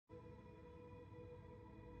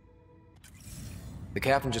The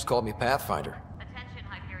captain just called me Pathfinder. Attention,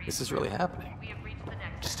 Hyperion. This is really happening. We have reached the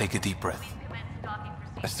Nexus. Just take a deep breath. Please commence docking I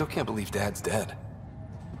procedures. still can't believe Dad's dead.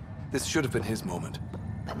 This should have been his moment.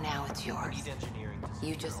 But now it's yours.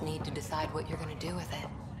 You just need to decide what you're gonna do with it.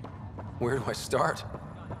 Where do I start?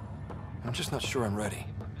 I'm just not sure I'm ready.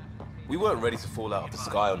 We weren't ready to fall out of the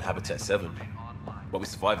sky on Habitat 7, but we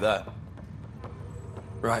survived that.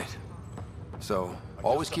 Right. So,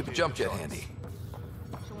 always keep a jump jet handy.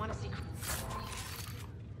 You want to see?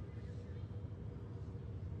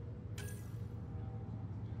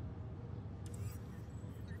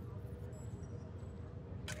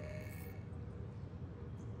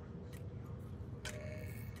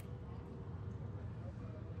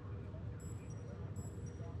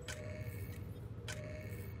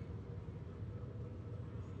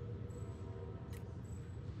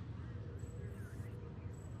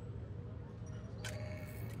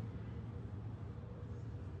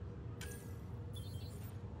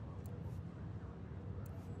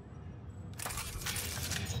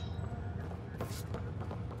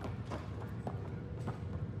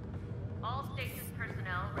 All station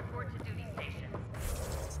personnel report to duty stations.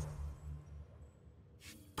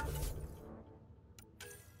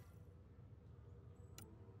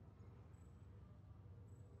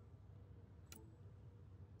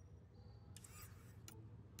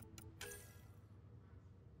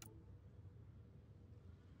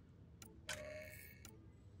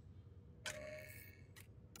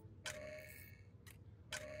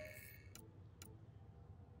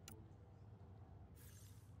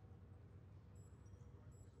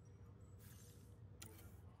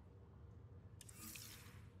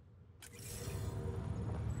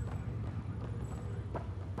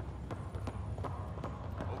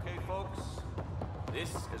 Okay, folks. This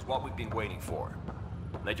is what we've been waiting for.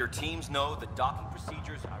 Let your teams know the docking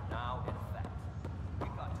procedures are now in effect.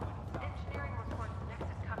 We've got to Engineering reports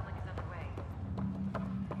Nexus coupling is underway.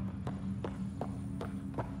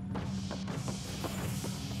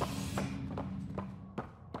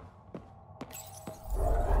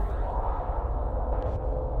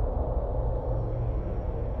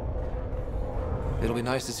 It'll be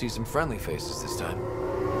nice to see some friendly faces this time.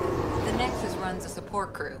 The Nexus runs a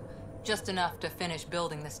support crew, just enough to finish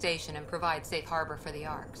building the station and provide safe harbor for the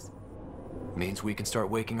Arks. Means we can start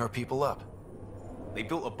waking our people up. They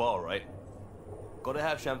built a bar, right? Gotta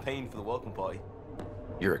have champagne for the welcome party.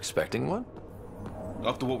 You're expecting one?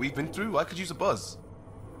 After what we've been through, I could use a buzz.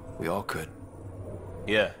 We all could.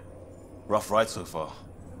 Yeah. Rough ride so far.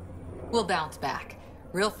 We'll bounce back.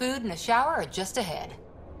 Real food and a shower are just ahead.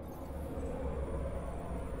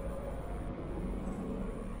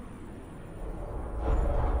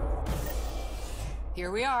 Here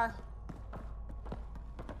we are.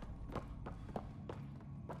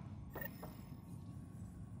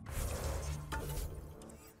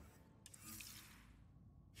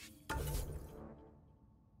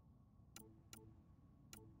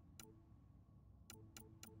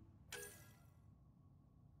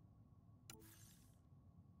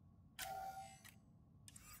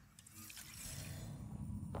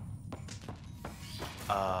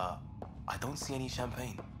 I don't see any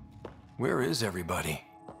champagne. Where is everybody?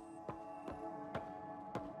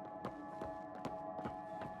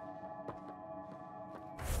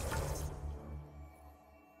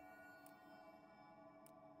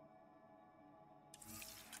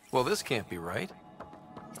 Well, this can't be right.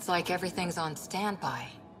 It's like everything's on standby.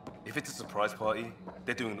 If it's a surprise party,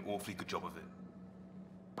 they're doing an awfully good job of it.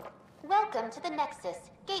 Welcome to the Nexus,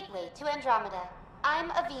 gateway to Andromeda.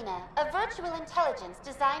 I'm Avina, a virtual intelligence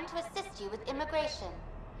designed to assist you with immigration.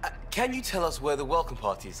 Can you tell us where the welcome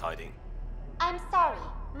party is hiding? I'm sorry,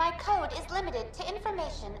 my code is limited to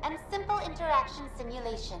information and simple interaction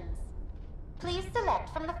simulations. Please select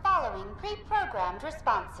from the following pre-programmed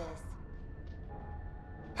responses.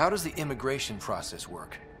 How does the immigration process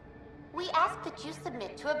work? We ask that you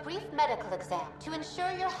submit to a brief medical exam to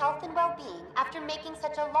ensure your health and well-being after making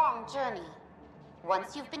such a long journey.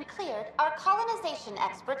 Once you've been cleared, our colonization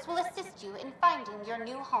experts will assist you in finding your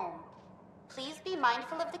new home. Please be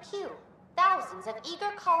mindful of the queue. Thousands of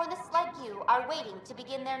eager colonists like you are waiting to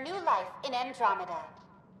begin their new life in Andromeda.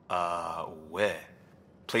 Where?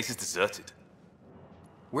 Place is deserted.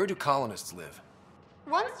 Where do colonists live?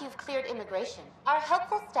 Once you've cleared immigration, our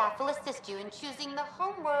helpful staff will assist you in choosing the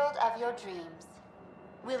home world of your dreams.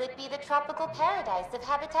 Will it be the tropical paradise of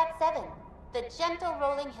Habitat 7, the gentle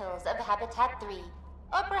rolling hills of Habitat 3,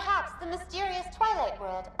 or perhaps the mysterious twilight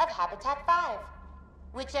world of Habitat 5?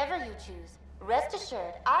 Whichever you choose, rest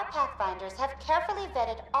assured our Pathfinders have carefully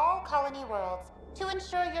vetted all colony worlds to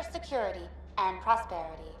ensure your security and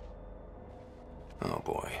prosperity. Oh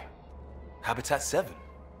boy. Habitat 7.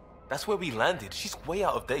 That's where we landed. She's way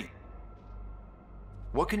out of date.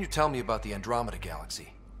 What can you tell me about the Andromeda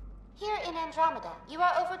galaxy? Here in Andromeda, you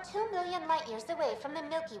are over 2 million light years away from the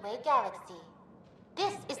Milky Way galaxy.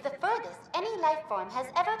 This is the furthest any life form has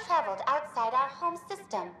ever traveled outside our home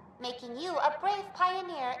system, making you a brave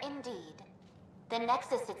pioneer indeed. The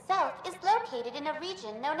Nexus itself is located in a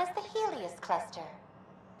region known as the Helios Cluster.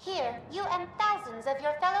 Here, you and thousands of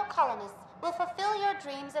your fellow colonists will fulfill your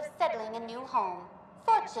dreams of settling a new home.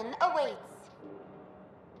 Fortune awaits.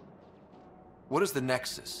 What is the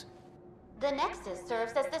Nexus? The Nexus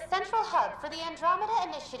serves as the central hub for the Andromeda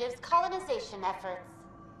Initiative's colonization efforts.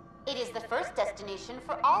 It is the first destination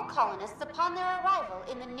for all colonists upon their arrival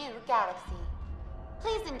in the new galaxy.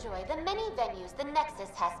 Please enjoy the many venues the Nexus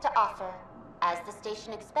has to offer. As the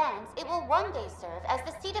station expands, it will one day serve as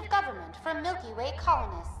the seat of government for Milky Way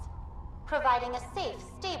colonists. Providing a safe,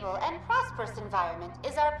 stable, and prosperous environment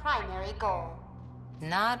is our primary goal.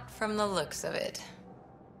 Not from the looks of it.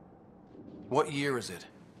 What year is it?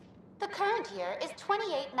 The current year is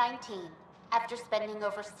 2819. After spending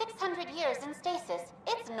over 600 years in stasis,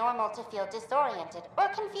 it's normal to feel disoriented or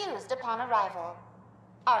confused upon arrival.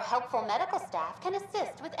 Our helpful medical staff can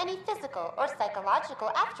assist with any physical or psychological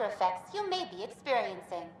after effects you may be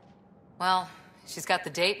experiencing. Well, she's got the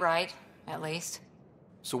date right, at least.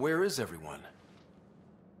 So where is everyone?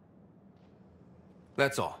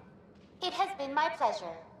 That's all. It has been my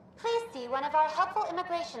pleasure. Please see one of our helpful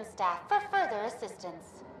immigration staff for further assistance.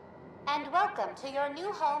 And welcome to your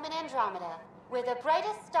new home in Andromeda, where the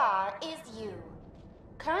brightest star is you.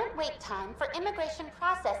 Current wait time for immigration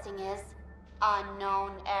processing is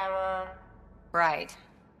unknown error. Right.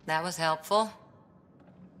 That was helpful.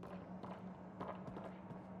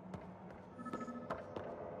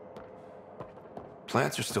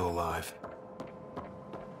 Plants are still alive.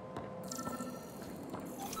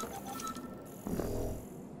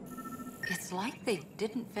 It's like they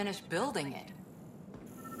didn't finish building it.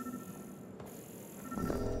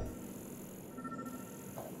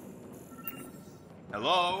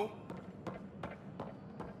 Hello?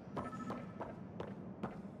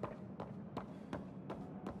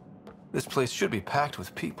 This place should be packed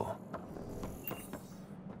with people.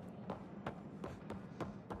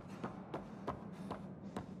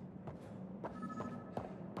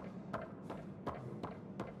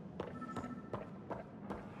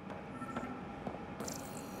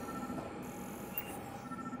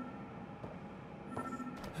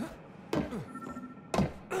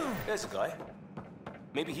 There's a guy.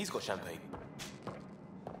 Maybe he's got champagne.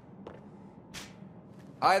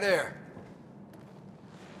 Hi there.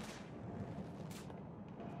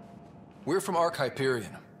 We're from Ark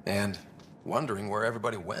Hyperion, and wondering where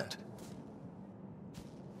everybody went.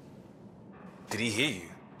 Did he hear you?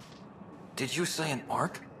 Did you say an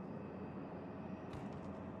Ark?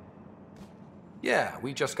 Yeah,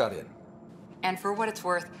 we just got in. And for what it's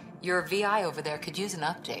worth, your VI over there could use an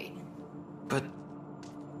update. But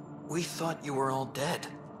we thought you were all dead.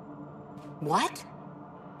 What?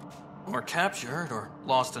 Or captured, or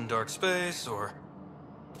lost in dark space, or...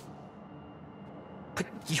 But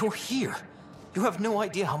you're here. You have no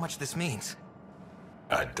idea how much this means.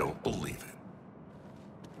 I don't believe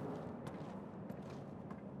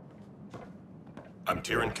it. I'm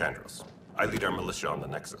Tyrion Kandros. I lead our militia on the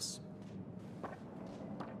Nexus.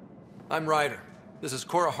 I'm Ryder. This is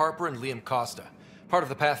Cora Harper and Liam Costa, part of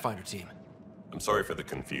the Pathfinder team. I'm sorry for the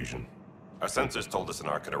confusion. Our sensors told us an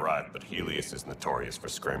Ark had arrived, but Helios is notorious for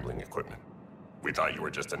scrambling equipment. We thought you were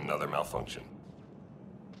just another malfunction.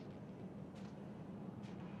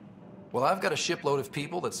 Well, I've got a shipload of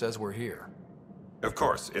people that says we're here. Of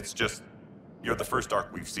course, it's just... you're the first Ark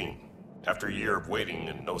we've seen. After a year of waiting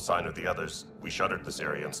and no sign of the others, we shuttered this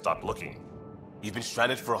area and stopped looking. You've been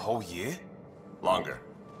stranded for a whole year? Longer.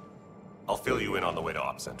 I'll fill you in on the way to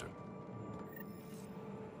Op Center.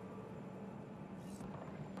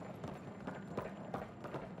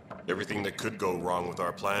 Everything that could go wrong with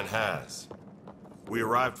our plan has. We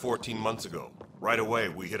arrived 14 months ago. Right away,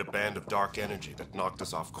 we hit a band of dark energy that knocked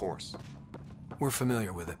us off course. We're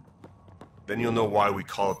familiar with it. Then you'll know why we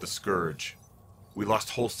call it the Scourge. We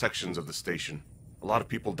lost whole sections of the station. A lot of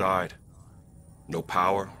people died. No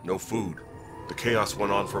power, no food. The chaos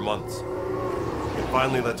went on for months. It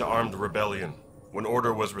finally led to armed rebellion. When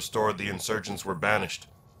order was restored, the insurgents were banished.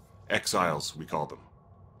 Exiles, we call them.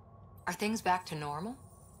 Are things back to normal?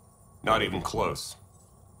 Not even close.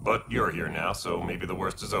 But you're here now, so maybe the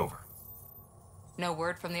worst is over. No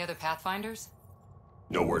word from the other Pathfinders?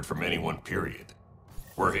 No word from anyone, period.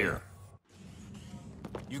 We're here.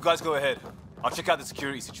 You guys go ahead. I'll check out the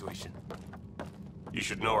security situation. You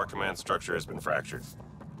should know our command structure has been fractured.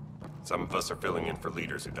 Some of us are filling in for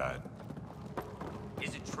leaders who died.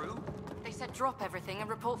 Is it true? They said drop everything and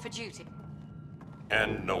report for duty.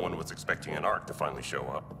 And no one was expecting an Ark to finally show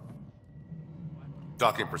up.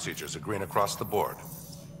 Docking procedures are green across the board.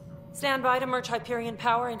 Stand by to merge Hyperion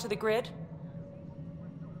power into the grid.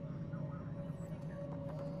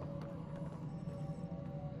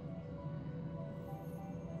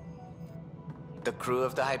 The crew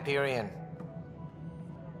of the Hyperion.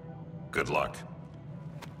 Good luck.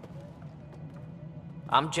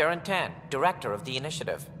 I'm Jaren Tan, director of the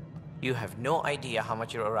initiative. You have no idea how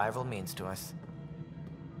much your arrival means to us.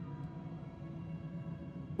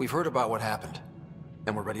 We've heard about what happened,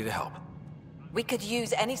 and we're ready to help. We could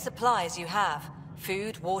use any supplies you have.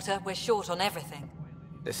 Food, water, we're short on everything.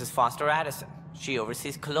 This is Foster Addison. She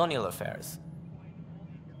oversees colonial affairs.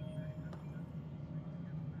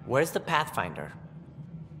 Where's the Pathfinder?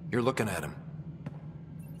 You're looking at him.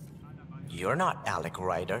 You're not Alec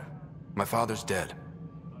Ryder. My father's dead.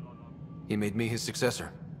 He made me his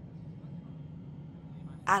successor.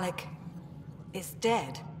 Alec is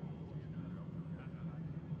dead.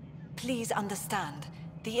 Please understand,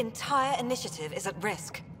 the entire initiative is at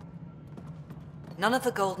risk. None of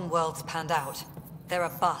the Golden Worlds panned out. They're a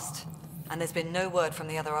bust, and there's been no word from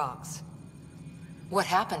the other arcs. What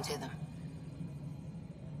happened to them?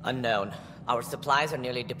 Unknown. Our supplies are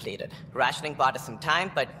nearly depleted. Rationing bought us some time,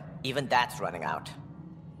 but even that's running out.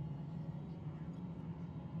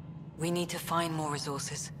 We need to find more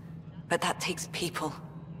resources, but that takes people,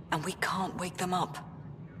 and we can't wake them up.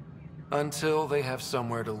 Until they have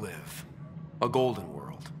somewhere to live. A golden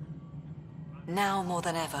world. Now more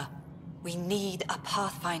than ever, we need a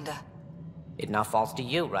Pathfinder. It now falls to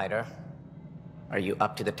you, Ryder. Are you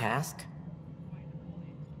up to the task?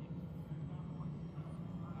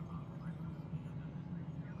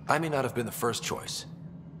 I may not have been the first choice,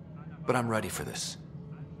 but I'm ready for this.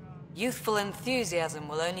 Youthful enthusiasm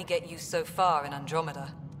will only get you so far in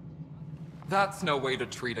Andromeda. That's no way to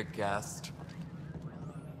treat a guest.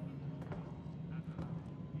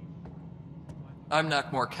 I'm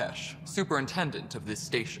Nak Morkesh, superintendent of this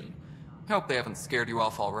station. Hope they haven't scared you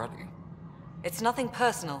off already. It's nothing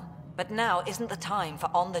personal, but now isn't the time for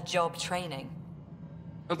on-the-job training.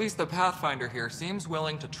 At least the Pathfinder here seems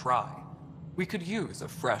willing to try. We could use a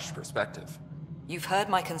fresh perspective. You've heard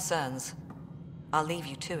my concerns. I'll leave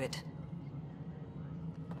you to it.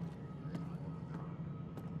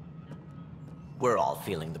 We're all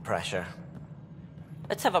feeling the pressure.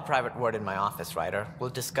 Let's have a private word in my office, Ryder. We'll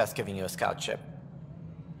discuss giving you a scout ship.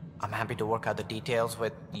 I'm happy to work out the details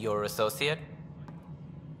with your associate.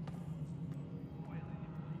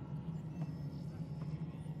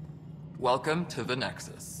 Welcome to the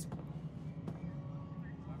Nexus.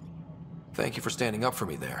 Thank you for standing up for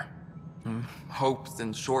me there. Hope's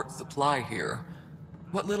in short supply here.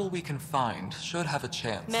 What little we can find should have a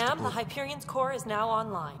chance. Ma'am, the Hyperion's core is now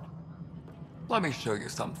online. Let me show you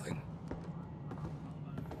something.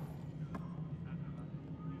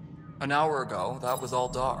 An hour ago, that was all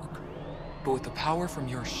dark. But with the power from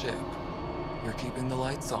your ship, you're keeping the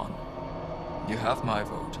lights on. You have my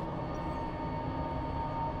vote.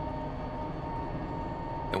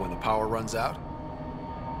 And when the power runs out?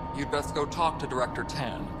 You'd best go talk to Director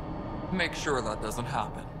Tan. Make sure that doesn't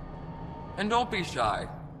happen. And don't be shy.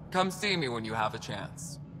 Come see me when you have a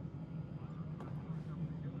chance.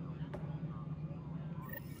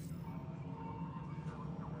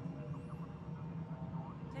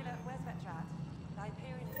 Taylor, where's Vetrat? The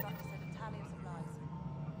Hyperion instructor said a tally of supplies.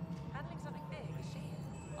 Handling something big, is she?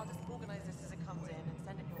 I'll just organize this as it comes in and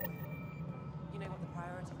send it your way. You know what the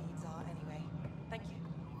priority needs are anyway. Thank you.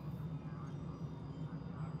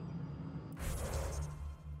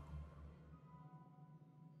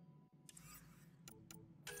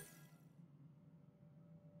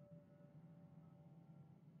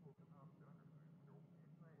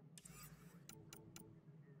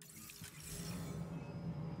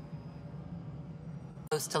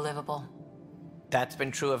 Close to livable. That's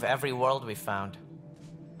been true of every world we've found.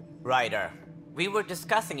 Ryder, we were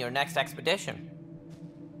discussing your next expedition.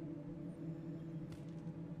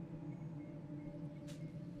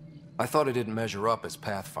 I thought I didn't measure up as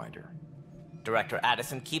Pathfinder. Director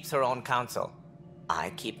Addison keeps her own counsel.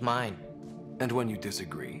 I keep mine. And when you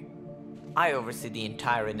disagree? I oversee the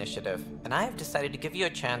entire initiative, and I have decided to give you a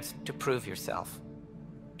chance to prove yourself.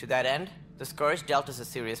 To that end, the Scourge dealt us a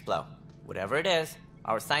serious blow. Whatever it is,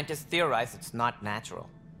 our scientists theorize it's not natural.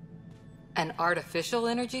 An artificial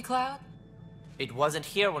energy cloud? It wasn't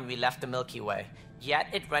here when we left the Milky Way, yet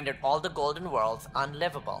it rendered all the Golden Worlds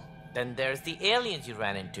unlivable. Then there's the aliens you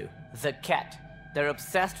ran into, the Ket. They're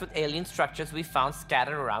obsessed with alien structures we found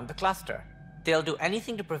scattered around the cluster. They'll do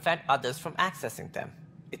anything to prevent others from accessing them.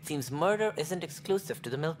 It seems murder isn't exclusive to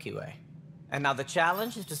the Milky Way. And now the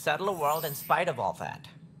challenge is to settle a world in spite of all that.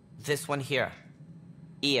 This one here.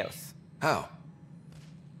 Eos. How?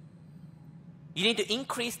 You need to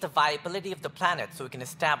increase the viability of the planet so we can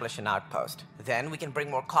establish an outpost. Then we can bring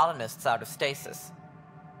more colonists out of stasis.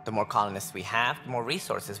 The more colonists we have, the more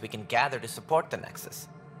resources we can gather to support the Nexus.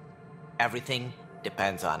 Everything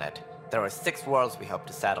depends on it. There are 6 worlds we hope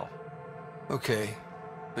to settle. Okay,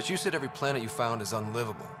 but you said every planet you found is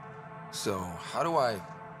unlivable. So, how do I...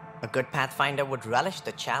 A good Pathfinder would relish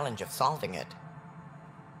the challenge of solving it.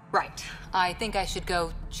 Right. I think I should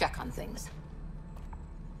go check on things.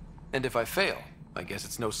 And if I fail, I guess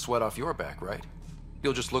it's no sweat off your back, right?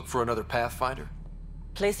 You'll just look for another Pathfinder?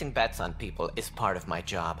 Placing bets on people is part of my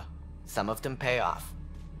job. Some of them pay off.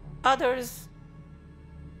 Others...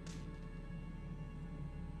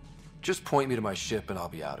 Just point me to my ship and I'll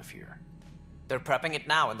be out of here. They're prepping it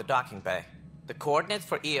now in the docking bay. The coordinates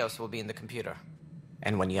for Eos will be in the computer.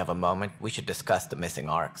 And when you have a moment, we should discuss the missing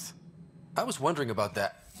arcs. I was wondering about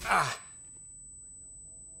that. Ah!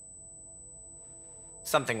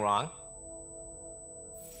 Something wrong?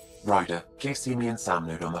 Ryder, please see me and Sam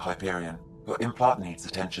Node on the Hyperion. Your implant needs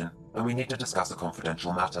attention, and we need to discuss a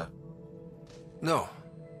confidential matter. No,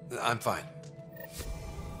 I'm fine.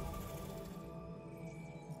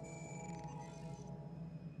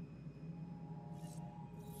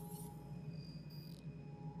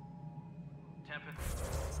 Tempest.